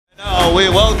We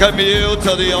welcome you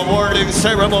to the awarding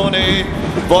ceremony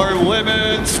for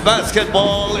women's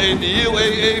basketball in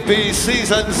UAAP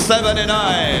Season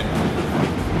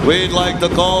 79. We'd like to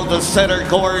call to center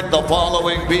court the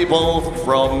following people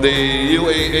from the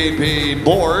UAAP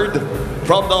board.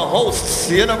 From the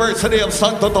hosts, University of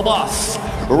Santo Tomas,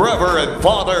 Reverend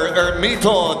Father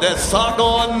Ermito de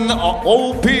Sagon,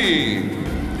 OP,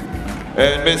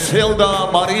 and Miss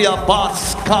Hilda Maria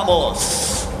Paz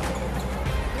Camos.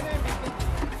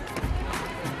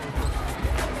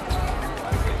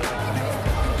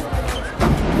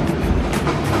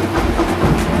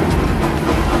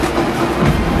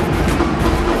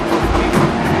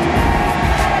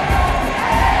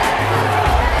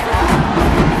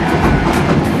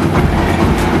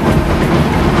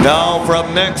 Now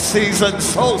from next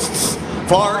season's hosts,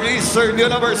 Far Eastern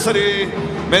University,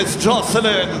 Miss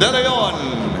Jocelyn De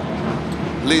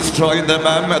Leon. Please join them,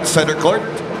 ma'am, at center court.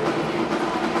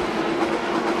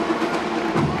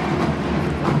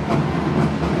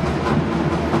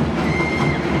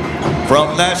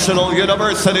 From National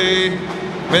University,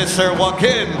 Mr.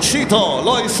 Joaquin Chito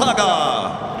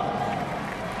Loizaga.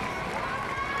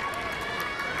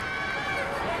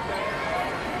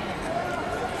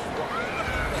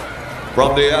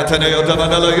 From the Ateneo de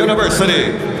Manila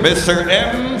University, Mr.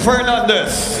 M.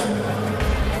 Fernandez.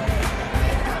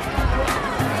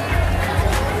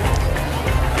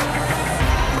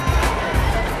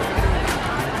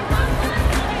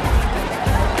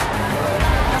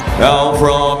 Now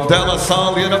from De La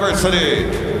Salle University,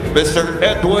 Mr.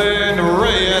 Edwin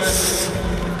Reyes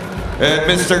and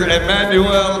Mr.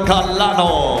 Emmanuel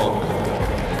Calano.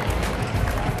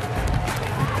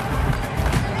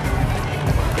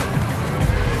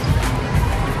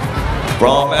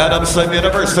 From Adamson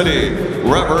University,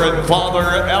 Reverend Father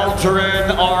Aldrin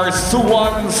R.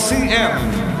 Suwan,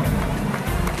 CM.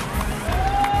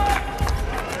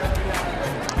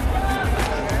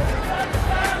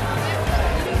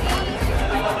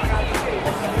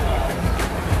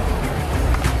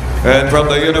 And from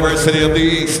the University of the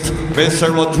East,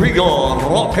 Mr. Rodrigo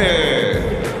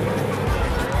Roque.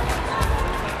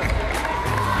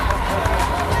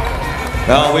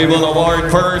 Now we will award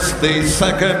first the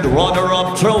second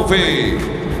runner-up trophy.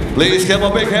 Please give a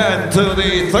big hand to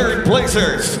the third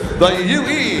placers, the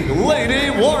UE Lady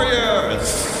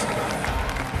Warriors.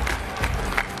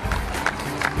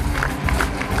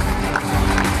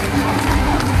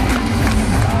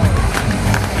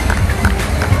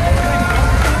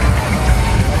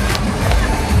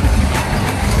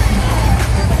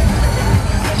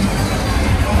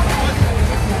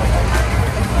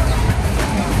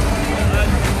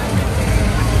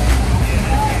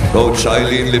 Coach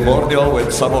Eileen Libornio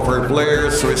with some of her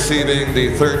players receiving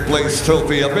the third place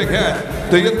trophy. A big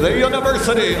hand to the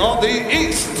University of the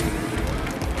East.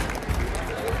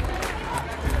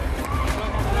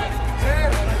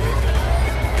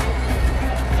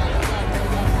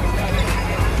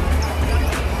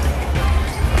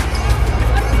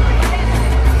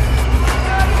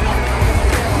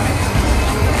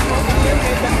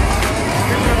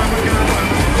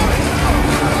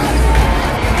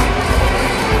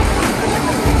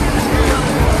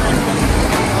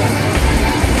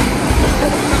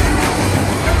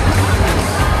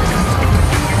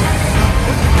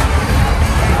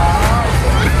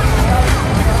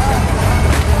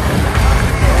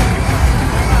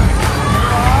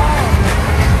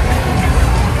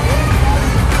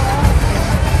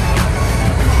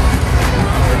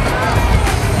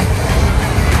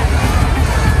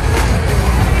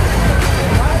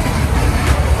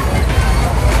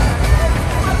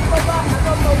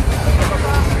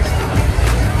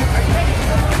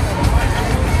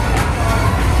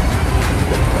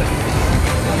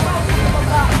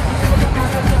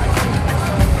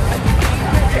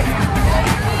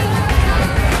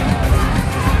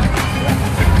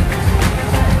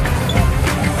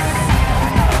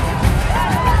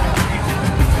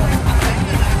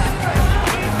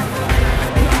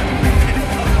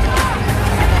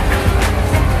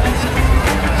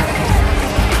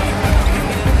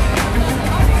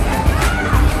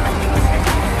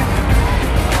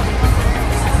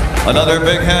 Another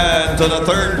big hand to the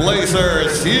third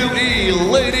placers, UE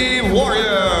Lady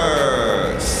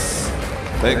Warriors.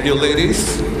 Thank you,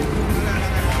 ladies.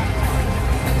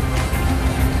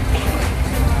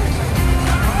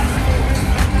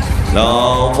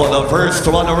 Now for the first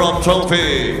runner-up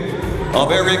trophy. A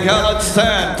very gallant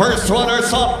stand. First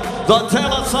runners-up, the De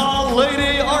La Salle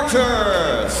Lady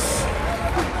Archers.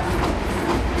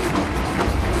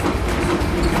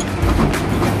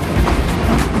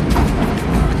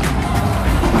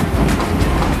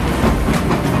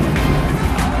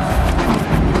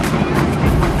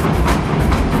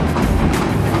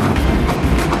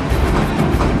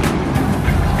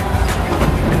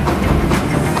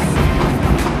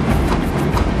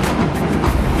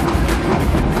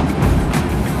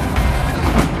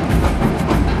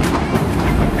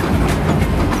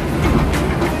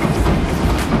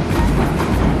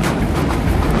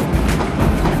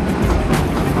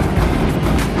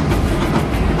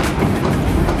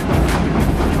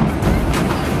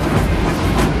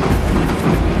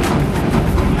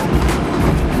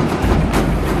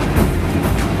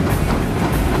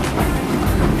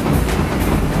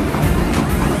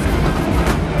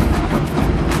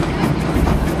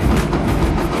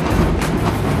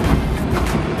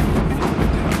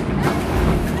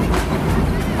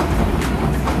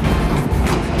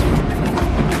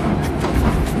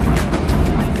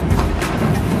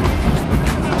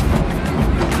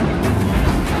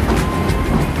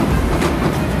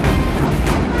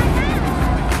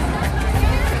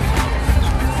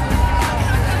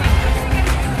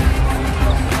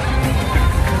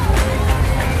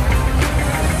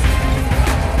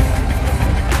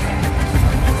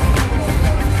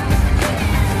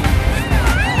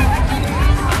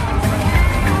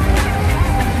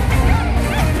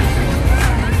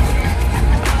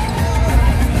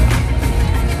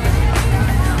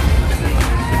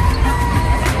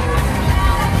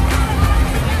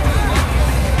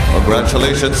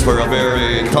 Congratulations for a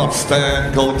very tough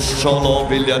stand, Coach Cholo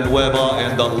Villanueva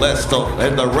and the rest of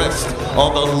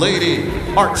the lady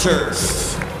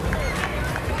archers.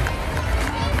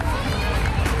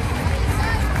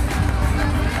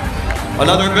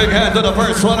 Another big hand to the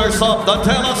first runners-up, the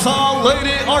De La Salle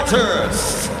Lady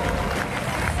Archers.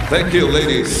 Thank you,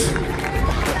 ladies.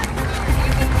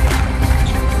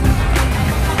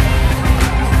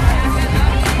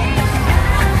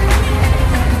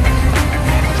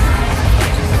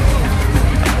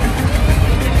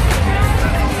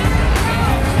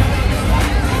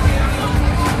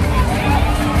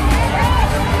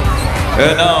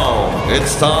 And now,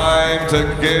 it's time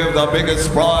to give the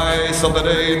biggest prize of the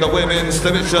day in the women's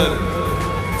division.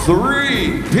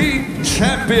 3-peat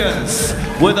champions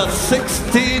with a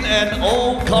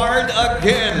 16-0 card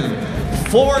again.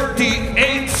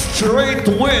 48 straight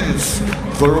wins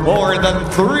through more than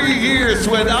 3 years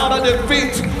without a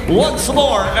defeat. Once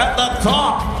more at the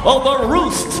top of the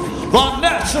roost, the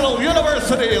National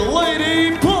University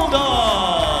Lady Bulldogs.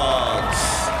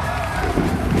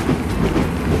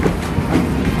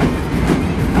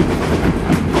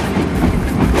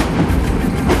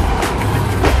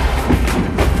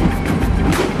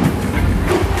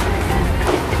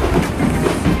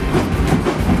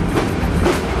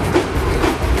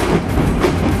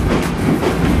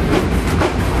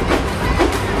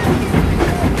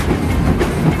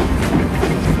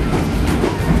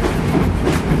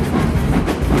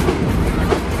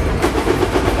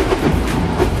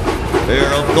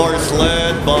 They're of course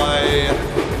led by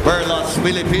Perlas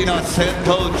Filipinas head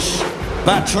coach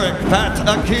Pat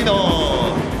Aquino.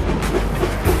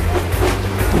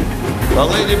 The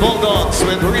Lady Bulldogs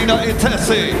with Rina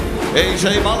Itesi,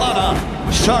 AJ Malana,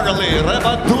 Charlie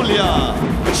Rebadulia,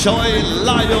 Choi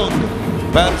Layong,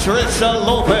 Patricia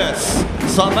Lopez,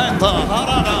 Samantha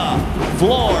Harana,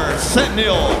 Flor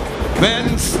Senio,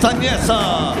 Ben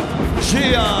Staniesa,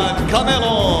 Gian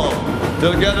Camelo,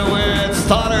 together with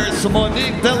starters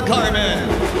Monique Del Carmen,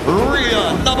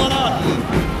 Ria Nabanan,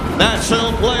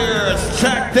 national players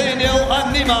Jack Daniel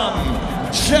Animam,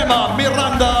 Gemma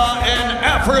Miranda, and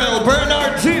April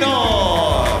Bernardino.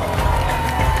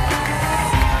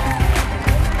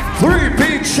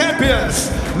 3-peat champions,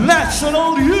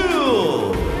 National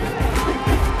U.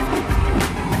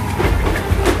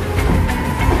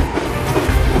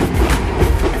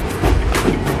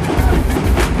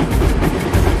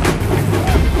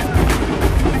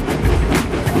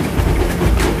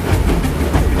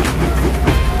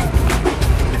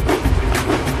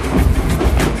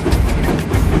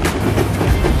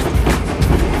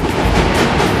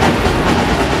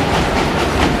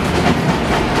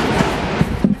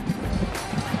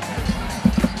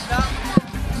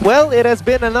 Well, it has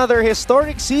been another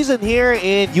historic season here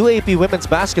in UAAP women's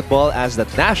basketball as the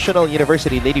National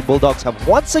University Lady Bulldogs have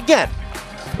once again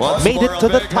made it to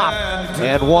the top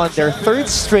and won their 3rd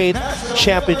straight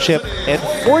championship and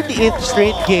 48th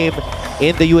straight game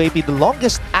in the UAAP, the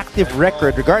longest active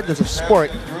record regardless of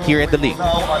sport here in the league.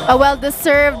 A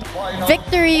well-deserved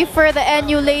victory for the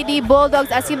NU Lady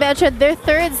Bulldogs. As you mentioned, their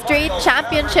 3rd straight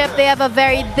championship. They have a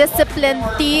very disciplined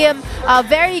team, a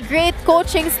very great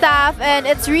coaching staff, and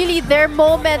it's really their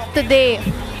moment today.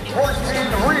 14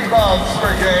 rebounds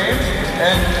per game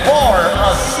and 4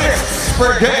 assists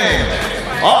per game.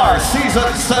 Our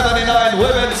Season 79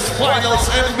 Women's Finals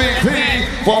MVP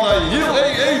for the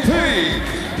UAAP,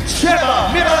 Gemma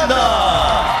Miranda.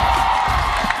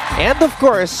 And of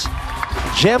course,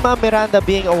 Gemma Miranda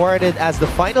being awarded as the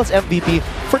Finals MVP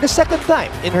for the 2nd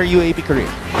time in her UAAP career.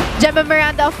 Gemma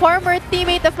Miranda, a former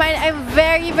teammate of mine. I'm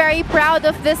very, very proud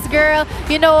of this girl.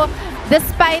 You know,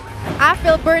 despite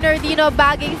April Bernardino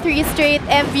bagging 3 straight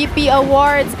MVP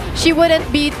awards, she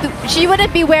wouldn't be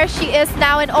where she is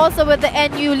now, and also with the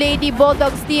NU Lady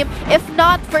Bulldogs team if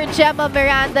not for Gemma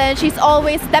Miranda. And she's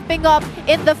always stepping up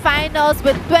in the finals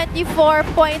with 24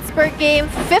 points per game,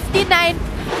 59%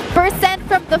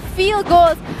 from the field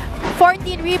goals,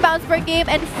 14 rebounds per game,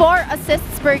 and 4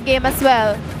 assists per game as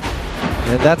well.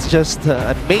 And that's just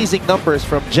amazing numbers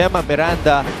from Gemma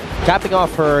Miranda, capping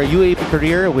off her UAAP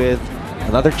career with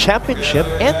another championship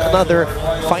and another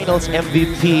Finals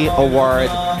MVP award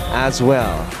as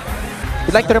well.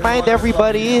 We'd like to remind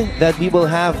everybody that we will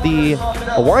have the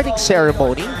awarding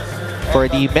ceremony for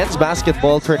the men's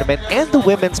basketball tournament and the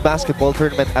women's basketball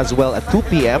tournament as well at 2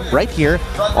 p.m. right here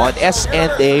on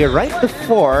SNA, right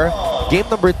before game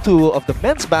number 2 of the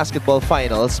men's basketball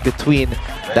finals between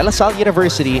De La Salle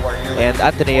University and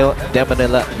Ateneo de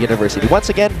Manila University. Once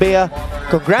again, Bea,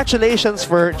 congratulations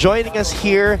for joining us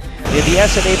here in the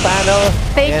SNA panel.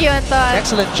 Thank you, Anton.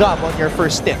 Excellent job on your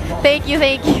first stint. Thank you,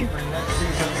 thank you.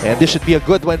 And this should be a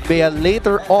good one, Bea.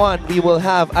 Later on, we will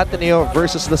have Ateneo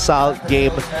versus LaSalle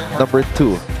game number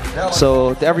 2.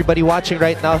 So to everybody watching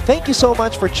right now, thank you so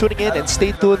much for tuning in and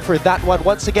stay tuned for that one.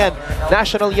 Once again,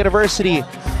 National University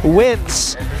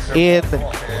wins in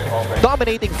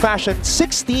dominating fashion,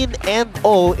 16-0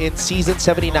 in season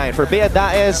 79. For Bea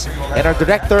Daez and our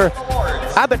director,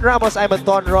 Abed Ramos, I'm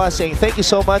Anton Ross saying thank you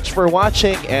so much for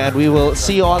watching, and we will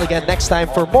see you all again next time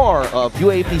for more of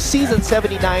UAAP Season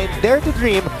 79, Dare to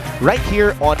Dream, right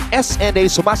here on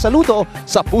SNA. Sumasaludo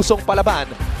sa pusong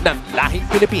palaban ng lahing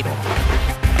Pilipino.